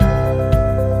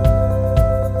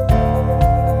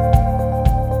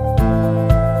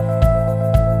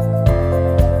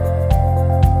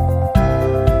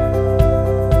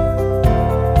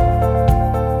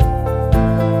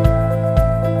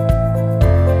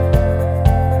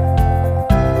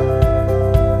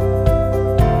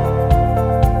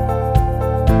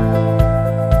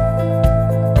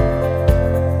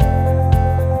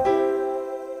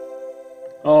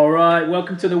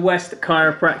to the West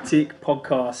Chiropractic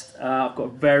podcast. I've got a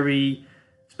very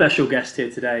special guest here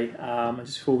today. And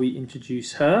just before we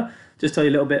introduce her, just tell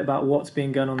you a little bit about what's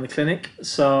been going on in the clinic.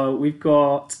 So we've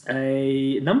got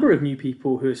a number of new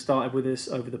people who have started with us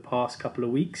over the past couple of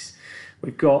weeks.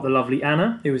 We've got the lovely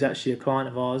Anna, who is actually a client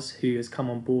of ours, who has come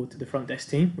on board to the front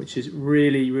desk team, which is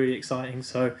really, really exciting.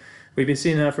 So we've been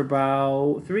seeing her for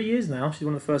about 3 years now. She's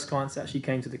one of the first clients that actually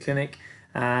came to the clinic.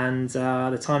 And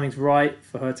the timing's right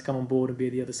for her to come on board and be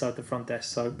at the other side of the front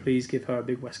desk. So please give her a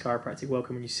big West Chiropractic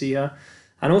welcome when you see her.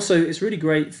 And also, it's really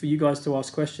great for you guys to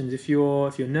ask questions. If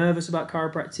you're nervous about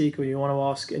chiropractic or you want to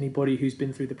ask anybody who's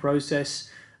been through the process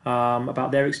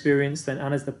about their experience, then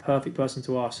Anna's the perfect person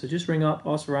to ask. So just ring up,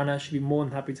 ask for Anna. She'll be more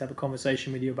than happy to have a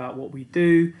conversation with you about what we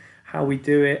do, how we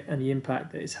do it, and the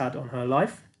impact that it's had on her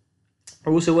life.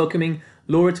 We're also welcoming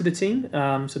Laura to the team.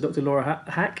 So Dr. Laura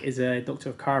Hack is a doctor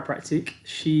of chiropractic.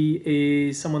 She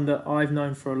is someone that I've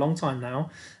known for a long time now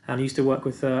and I used to work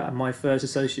with her at my first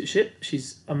associateship.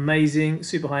 She's amazing,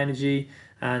 super high energy,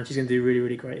 and she's going to do really,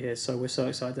 really great here. So we're so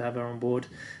excited to have her on board.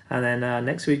 And then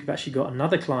next week, we've actually got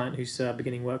another client who's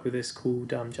beginning work with us called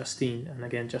Justine. And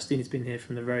again, Justine has been here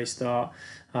from the very start,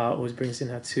 always brings in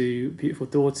her two beautiful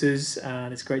daughters.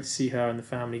 And it's great to see her and the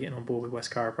family getting on board with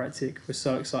West Chiropractic. We're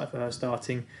so excited for her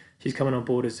starting. She's coming on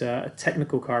board as a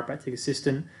technical chiropractic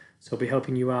assistant. So I'll be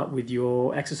helping you out with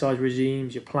your exercise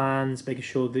regimes, your plans, making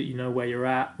sure that you know where you're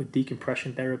at with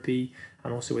decompression therapy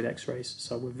and also with x-rays.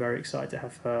 So we're very excited to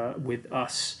have her with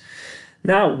us.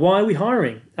 Now, why are we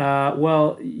hiring?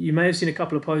 Well, you may have seen a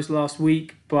couple of posts last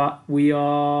week, but we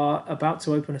are about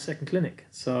to open a second clinic.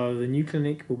 So the new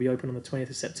clinic will be open on the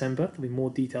 20th of September. There'll be more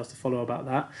details to follow about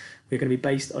that. We're going to be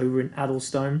based over in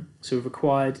Addlestone. So we've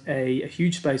acquired a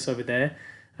huge space over there.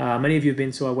 Many of you have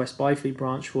been to our West Byfleet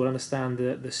branch will understand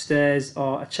that the stairs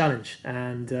are a challenge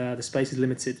and the space is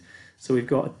limited. So we've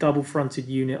got a double-fronted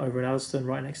unit over in Addlestone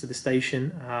right next to the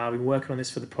station. We've been working on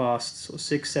this for the past sort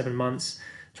of 6-7 months,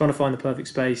 trying to find the perfect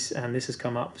space, and this has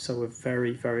come up. So we're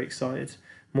very, very excited.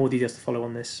 More details to follow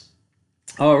on this.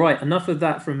 All right, enough of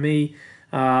that from me.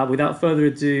 Without further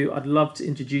ado, I'd love to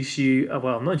introduce you,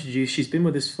 she's been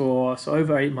with us for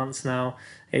over 8 months now.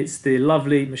 It's the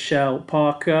lovely Michelle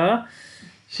Parker.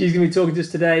 She's going to be talking to us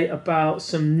today about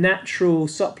some natural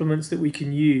supplements that we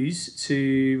can use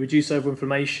to reduce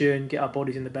overinflammation, get our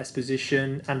bodies in the best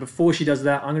position. And before she does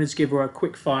that, I'm going to just give her a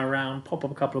quick fire round, pop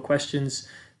up a couple of questions,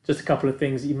 just a couple of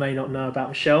things that you may not know about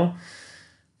Michelle.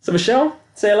 So Michelle,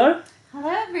 say hello. Hello,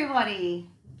 everybody.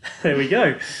 There we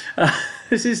go.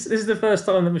 This is the first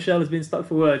time that Michelle has been stuck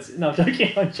for words. No,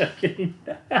 I'm joking.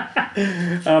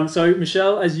 So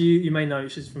Michelle, as you may know,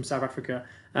 she's from South Africa.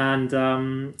 And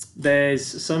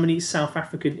there's so many South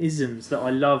African isms that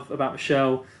I love about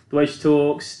Michelle, the way she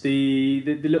talks, the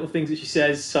little things that she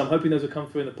says. So I'm hoping those will come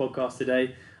through in the podcast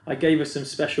today. I gave her some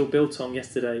special biltong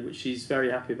yesterday, which she's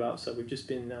very happy about. So we've just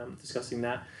been discussing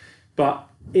that. But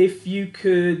if you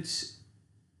could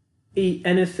eat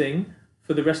anything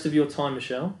for the rest of your time,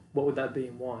 Michelle, what would that be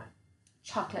and why?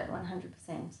 Chocolate,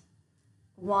 100%.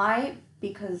 Why?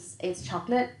 Because it's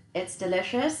chocolate, it's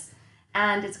delicious,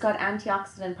 and it's got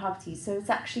antioxidant properties, so it's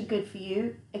actually good for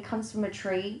you. It comes from a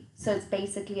tree, so it's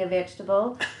basically a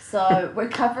vegetable. So we're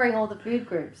covering all the food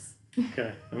groups.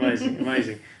 Okay,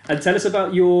 amazing. And tell us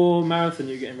about your marathon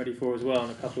you're getting ready for as well in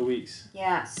a couple of weeks.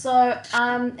 Yeah, so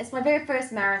it's my very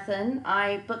first marathon.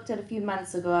 I booked it a few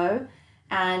months ago,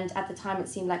 and at the time it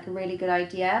seemed like a really good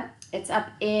idea. It's up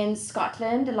in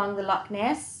Scotland along the Loch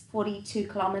Ness, 42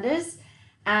 kilometers.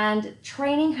 And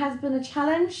training has been a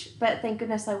challenge, but thank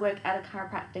goodness I work at a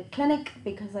chiropractic clinic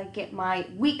because I get my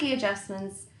weekly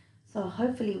adjustments. So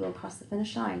hopefully we'll cross the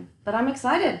finish line. But I'm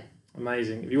excited.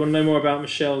 Amazing. If you want to know more about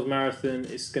Michelle's marathon,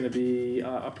 it's going to be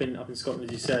up in Scotland,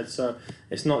 as you said. So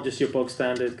it's not just your bog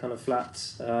standard kind of flat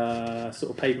sort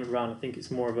of pavement run. I think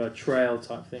it's more of a trail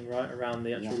type thing, right, around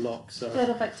the actual lock. So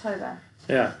 3rd of October.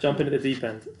 Yeah, jump into the deep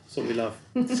end. That's what we love.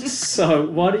 So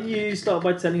why don't you start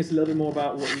by telling us a little bit more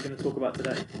about what you're going to talk about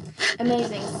today?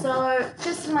 Amazing. So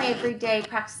just in my everyday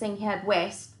practicing here at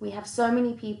West, we have so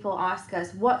many people ask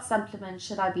us, what supplements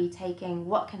should I be taking?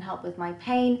 What can help with my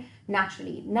pain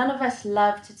naturally? None of us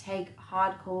love to take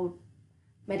hardcore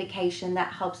medication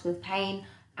that helps with pain,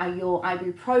 your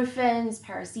ibuprofens,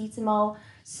 paracetamol.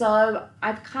 So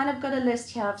I've kind of got a list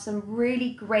here of some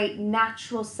really great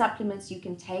natural supplements you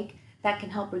can take that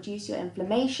can help reduce your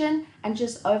inflammation and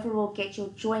just overall get your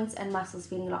joints and muscles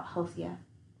feeling a lot healthier.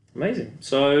 Amazing.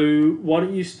 So why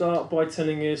don't you start by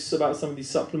telling us about some of these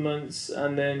supplements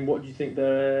and then what do you think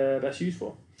they're best used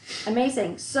for?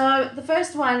 Amazing. So the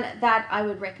first one that I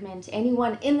would recommend to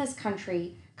anyone in this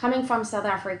country Coming from South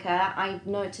Africa, I've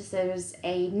noticed there's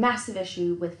a massive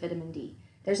issue with vitamin D.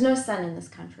 There's no sun in this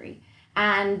country.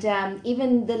 And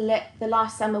even the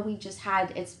last summer we just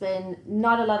had, it's been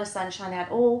not a lot of sunshine at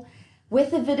all.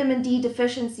 With the vitamin D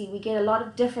deficiency, we get a lot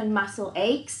of different muscle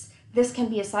aches. This can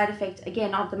be a side effect,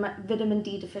 again, of the vitamin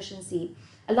D deficiency.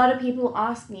 A lot of people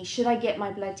ask me, should I get my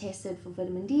blood tested for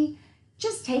vitamin D?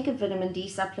 Just take a vitamin D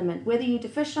supplement. Whether you're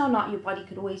deficient or not, your body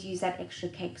could always use that extra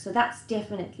kick. So that's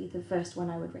definitely the first one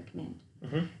I would recommend.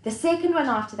 Mm-hmm. The second one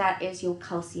after that is your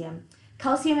calcium.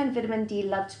 Calcium and vitamin D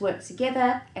love to work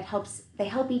together. They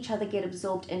help each other get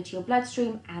absorbed into your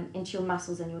bloodstream and into your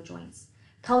muscles and your joints.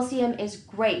 Calcium is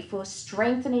great for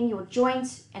strengthening your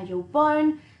joints and your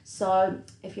bone. So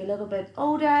if you're a little bit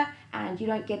older and you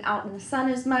don't get out in the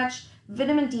sun as much,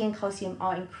 vitamin D and calcium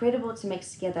are incredible to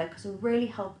mix together because it will really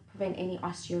help prevent any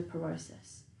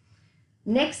osteoporosis.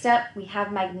 Next up, we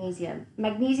have magnesium.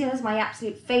 Magnesium is my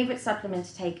absolute favorite supplement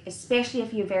to take, especially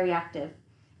if you're very active.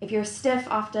 If you're stiff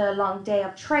after a long day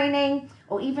of training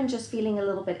or even just feeling a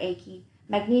little bit achy,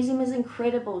 magnesium is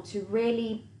incredible to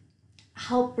really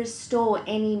help restore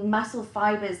any muscle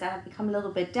fibers that have become a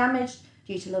little bit damaged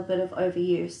due to a little bit of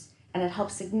overuse, and it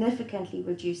helps significantly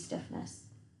reduce stiffness.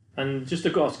 And just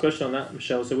to ask a question on that,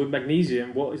 Michelle, so with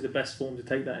magnesium, what is the best form to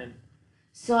take that in?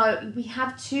 So we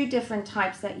have two different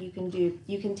types that you can do.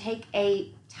 You can take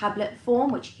a tablet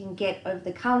form, which you can get over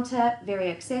the counter, very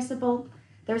accessible.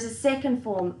 There's a second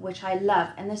form, which I love,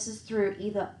 and this is through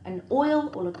either an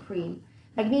oil or a cream.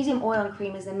 Magnesium oil and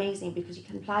cream is amazing because you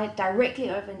can apply it directly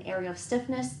over an area of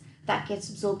stiffness that gets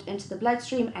absorbed into the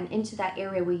bloodstream and into that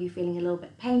area where you're feeling a little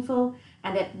bit painful,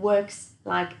 and it works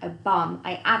like a bomb.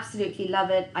 I absolutely love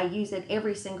it. I use it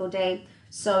every single day.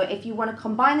 So if you want to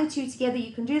combine the two together,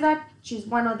 you can do that. Choose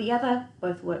one or the other.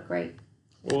 Both work great.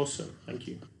 Awesome. Thank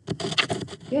you.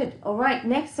 Good. All right.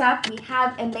 Next up, we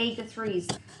have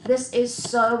omega-3s. This is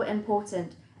so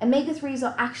important. Omega-3s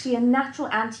are actually a natural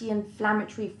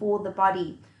anti-inflammatory for the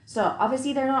body. So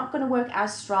obviously they're not going to work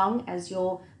as strong as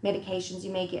your medications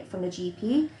you may get from the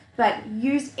GP, but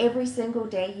used every single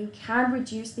day, you can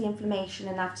reduce the inflammation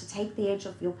enough to take the edge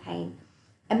off your pain.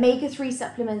 Omega-3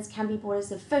 supplements can be bought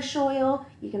as a fish oil.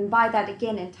 You can buy that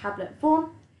again in tablet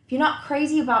form. If you're not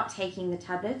crazy about taking the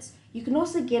tablets, you can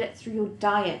also get it through your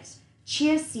diet.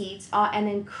 Chia seeds are an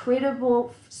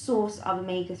incredible source of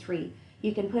omega-3.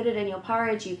 You can put it in your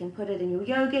porridge, you can put it in your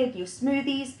yogurt, your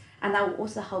smoothies, and that will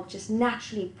also help just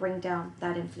naturally bring down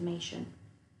that inflammation.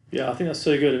 Yeah, I think that's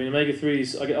so good. I mean,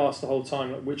 omega-3s, I get asked the whole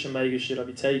time, like, which omegas should I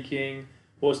be taking?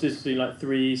 What's this between like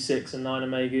 3, 6, and 9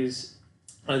 omegas?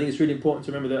 And I think it's really important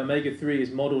to remember that omega-3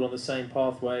 is modelled on the same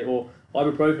pathway, or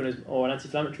ibuprofen or an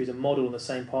anti-inflammatory is a model on the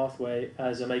same pathway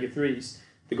as omega-3s.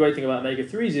 The great thing about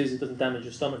omega-3s is it doesn't damage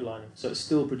your stomach lining, so it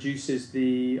still produces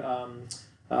the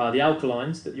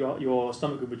alkalines that your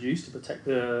stomach will produce to protect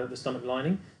the stomach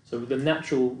lining. So the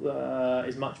natural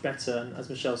is much better, and as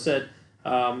Michelle said,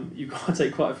 you've got to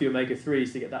take quite a few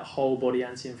omega-3s to get that whole body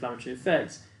anti-inflammatory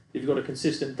effect. If you've got a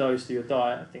consistent dose to your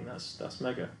diet, I think that's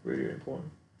mega, really, really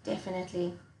important.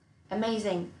 Definitely.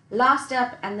 Amazing. Last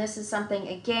up, and this is something,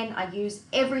 again, I use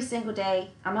every single day.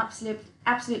 I'm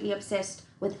absolutely obsessed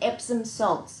with Epsom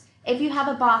salts. If you have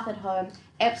a bath at home,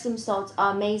 Epsom salts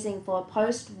are amazing for a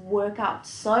post-workout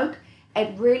soak.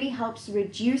 It really helps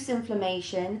reduce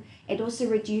inflammation. It also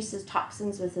reduces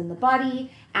toxins within the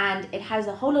body, and it has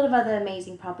a whole lot of other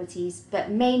amazing properties. But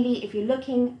mainly, if you're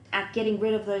looking at getting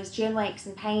rid of those general aches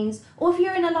and pains, or if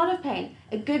you're in a lot of pain,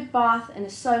 a good bath and a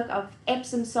soak of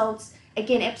Epsom salts.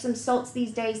 Again, Epsom salts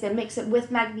these days, they mix it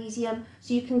with magnesium,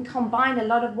 so you can combine a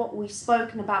lot of what we've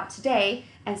spoken about today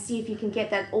and see if you can get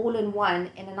that all in one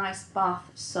in a nice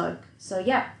bath soak. So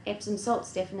yeah, Epsom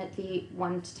salts definitely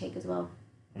one to take as well.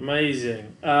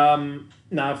 Amazing.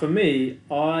 Now for me,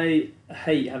 I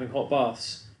hate having hot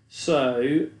baths.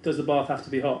 So does the bath have to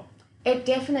be hot? It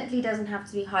definitely doesn't have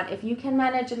to be hot. If you can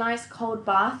manage a nice cold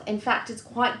bath, in fact, it's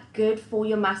quite good for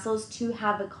your muscles to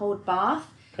have a cold bath.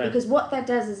 Okay. Because what that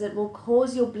does is it will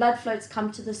cause your blood flow to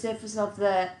come to the surface of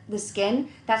the skin.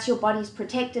 That's your body's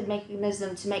protective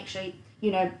mechanism to make sure,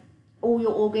 all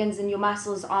your organs and your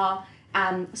muscles are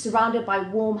surrounded by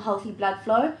warm, healthy blood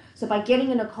flow. So by getting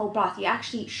in a cold bath, you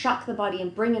actually shock the body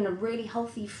and bring in a really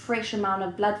healthy, fresh amount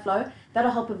of blood flow.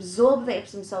 That'll help absorb the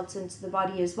Epsom salts into the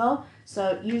body as well.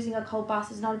 So using a cold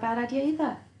bath is not a bad idea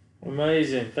either.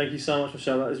 Amazing. Thank you so much,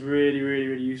 Michelle. That is really, really,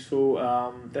 really useful.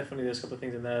 Definitely there's a couple of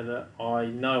things in there that I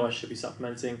know I should be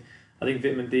supplementing. I think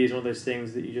vitamin D is one of those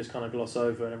things that you just kind of gloss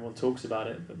over and everyone talks about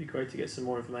it. But it'd be great to get some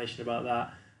more information about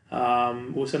that.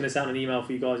 We'll send this out in an email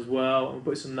for you guys as well. And we'll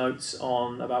put some notes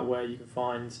on about where you can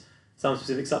find some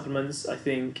specific supplements. I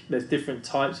think there's different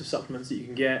types of supplements that you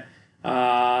can get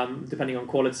depending on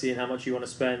quality and how much you want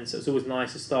to spend. So it's always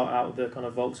nice to start out with the kind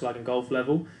of Volkswagen Golf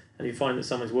level. And if you find that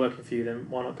someone's working for you, then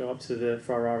why not go up to the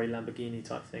Ferrari, Lamborghini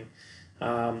type thing?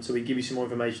 So we give you some more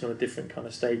information on the different kind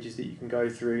of stages that you can go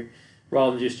through.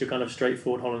 Rather than just your kind of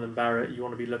straightforward Holland and Barrett, you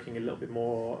want to be looking a little bit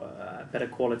more better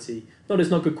quality. Not that it's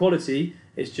not good quality,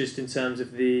 it's just in terms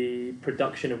of the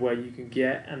production of where you can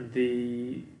get, and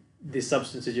the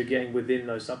substances you're getting within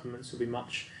those supplements will be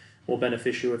much more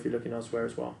beneficial if you're looking elsewhere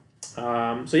as well.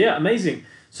 So yeah, amazing.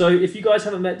 So if you guys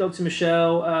haven't met Dr.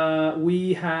 Michelle,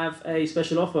 we have a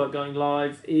special offer going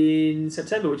live in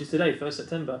September, which is today, 1st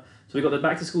September. So we've got the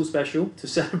back to school special to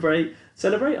celebrate,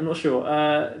 I'm not sure,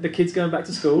 the kids going back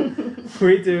to school.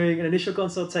 We're doing an initial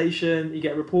consultation, you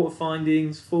get a report of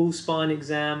findings, full spine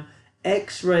exam,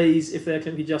 x-rays if they're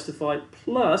clinically justified,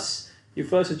 plus your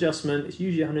first adjustment is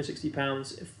usually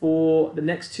 £160. For the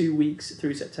next 2 weeks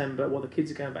through September, while the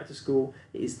kids are going back to school,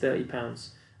 it is £30.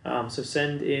 So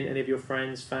send in any of your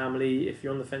friends, family. If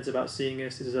you're on the fence about seeing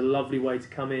us, this is a lovely way to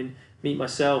come in, meet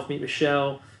myself, meet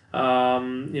Michelle,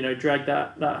 drag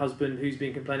that husband who's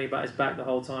been complaining about his back the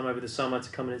whole time over the summer to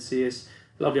come in and see us.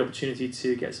 Lovely opportunity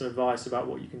to get some advice about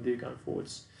what you can do going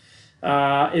forwards.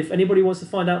 If anybody wants to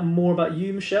find out more about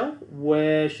you, Michelle,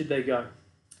 where should they go?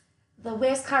 The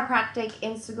West Chiropractic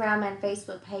Instagram and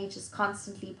Facebook page is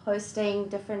constantly posting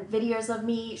different videos of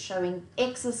me showing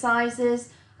exercises.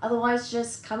 Otherwise,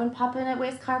 just come and pop in at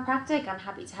West Chiropractic. I'm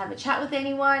happy to have a chat with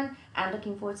anyone and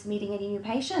looking forward to meeting any new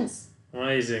patients.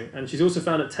 Amazing. And she's also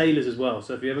found at Taylor's as well.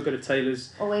 So if you ever go to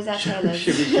Taylor's... Always at Taylor's.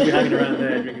 she'll be hanging around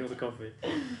there drinking all the coffee.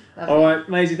 All right,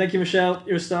 amazing. Thank you, Michelle.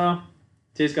 You're a star.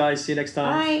 Cheers, guys. See you next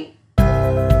time. Bye.